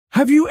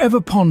Have you ever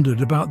pondered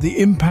about the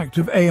impact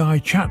of AI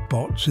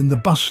chatbots in the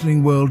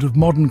bustling world of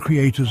modern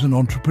creators and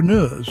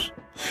entrepreneurs?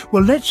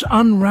 Well, let's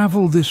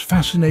unravel this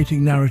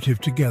fascinating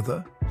narrative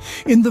together.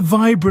 In the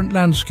vibrant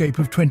landscape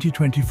of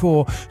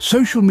 2024,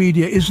 social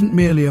media isn't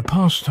merely a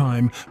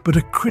pastime, but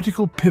a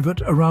critical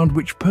pivot around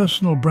which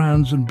personal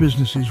brands and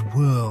businesses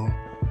whirl.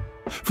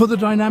 For the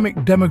dynamic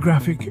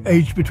demographic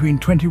aged between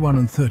 21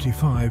 and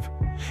 35,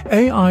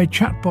 AI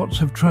chatbots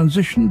have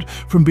transitioned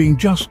from being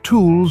just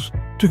tools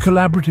to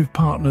collaborative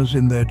partners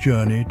in their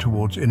journey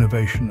towards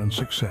innovation and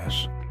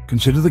success.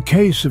 Consider the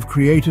case of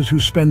creators who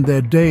spend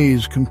their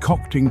days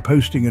concocting,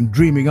 posting and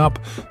dreaming up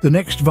the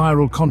next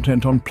viral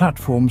content on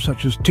platforms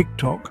such as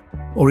TikTok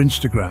or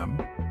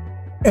Instagram.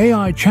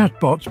 AI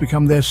chatbots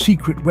become their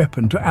secret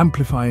weapon to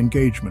amplify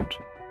engagement.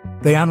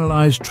 They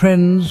analyze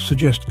trends,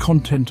 suggest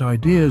content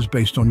ideas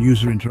based on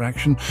user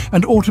interaction,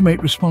 and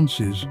automate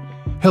responses,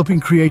 helping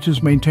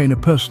creators maintain a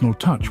personal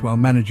touch while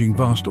managing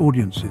vast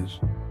audiences.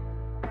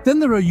 Then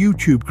there are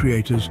YouTube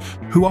creators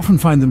who often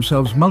find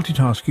themselves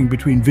multitasking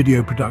between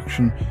video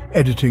production,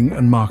 editing,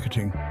 and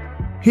marketing.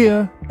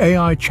 Here,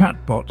 AI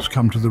chatbots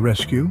come to the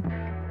rescue,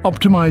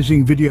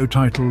 optimizing video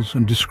titles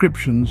and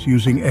descriptions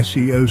using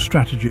SEO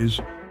strategies,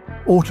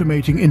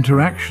 automating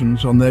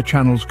interactions on their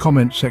channel's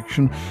comment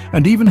section,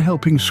 and even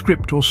helping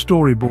script or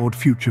storyboard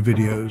future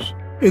videos.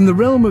 In the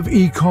realm of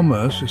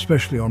e-commerce,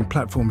 especially on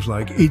platforms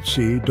like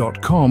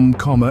Etsy.com,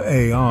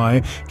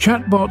 AI,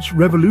 chatbots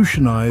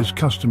revolutionize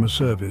customer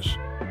service.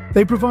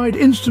 They provide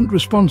instant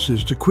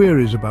responses to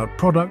queries about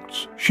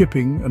products,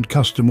 shipping, and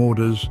custom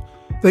orders.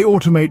 They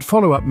automate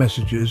follow-up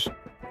messages,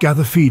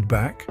 gather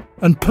feedback,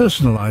 and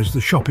personalize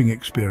the shopping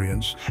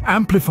experience,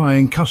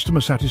 amplifying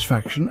customer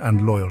satisfaction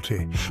and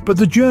loyalty. But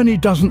the journey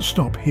doesn't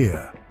stop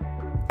here.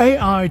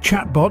 AI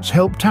chatbots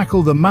help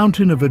tackle the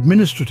mountain of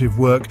administrative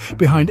work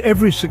behind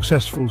every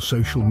successful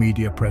social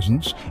media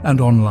presence and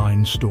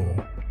online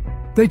store.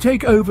 They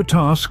take over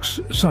tasks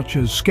such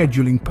as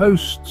scheduling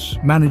posts,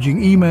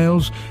 managing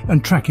emails,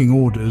 and tracking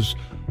orders,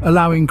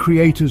 allowing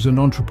creators and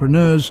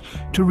entrepreneurs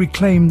to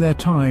reclaim their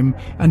time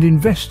and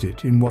invest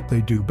it in what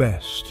they do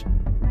best: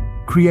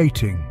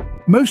 creating.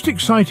 Most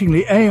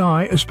excitingly,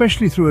 AI,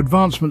 especially through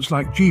advancements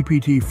like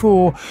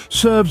GPT-4,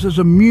 serves as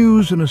a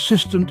muse and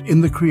assistant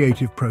in the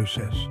creative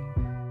process.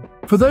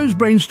 For those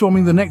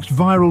brainstorming the next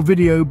viral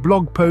video,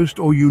 blog post,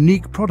 or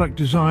unique product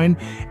design,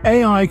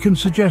 AI can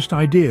suggest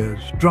ideas,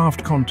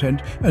 draft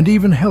content, and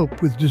even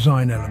help with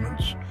design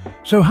elements.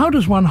 So how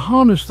does one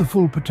harness the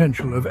full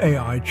potential of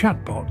AI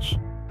chatbots?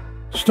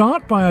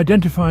 Start by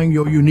identifying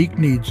your unique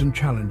needs and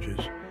challenges.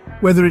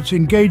 Whether it's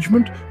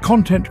engagement,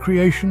 content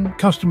creation,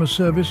 customer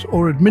service,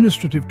 or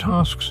administrative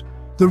tasks,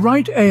 the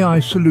right AI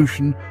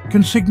solution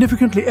can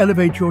significantly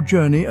elevate your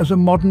journey as a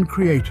modern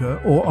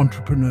creator or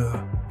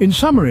entrepreneur. In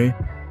summary,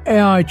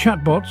 AI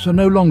chatbots are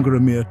no longer a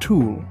mere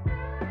tool.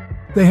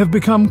 They have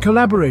become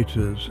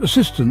collaborators,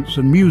 assistants,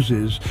 and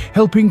muses,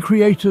 helping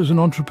creators and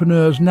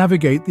entrepreneurs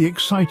navigate the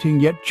exciting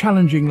yet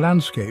challenging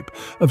landscape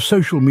of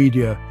social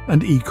media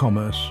and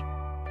e-commerce.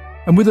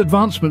 And with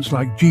advancements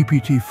like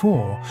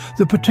GPT-4,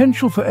 the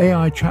potential for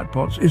AI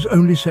chatbots is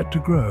only set to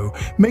grow,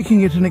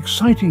 making it an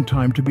exciting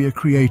time to be a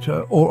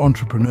creator or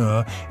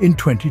entrepreneur in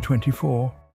 2024.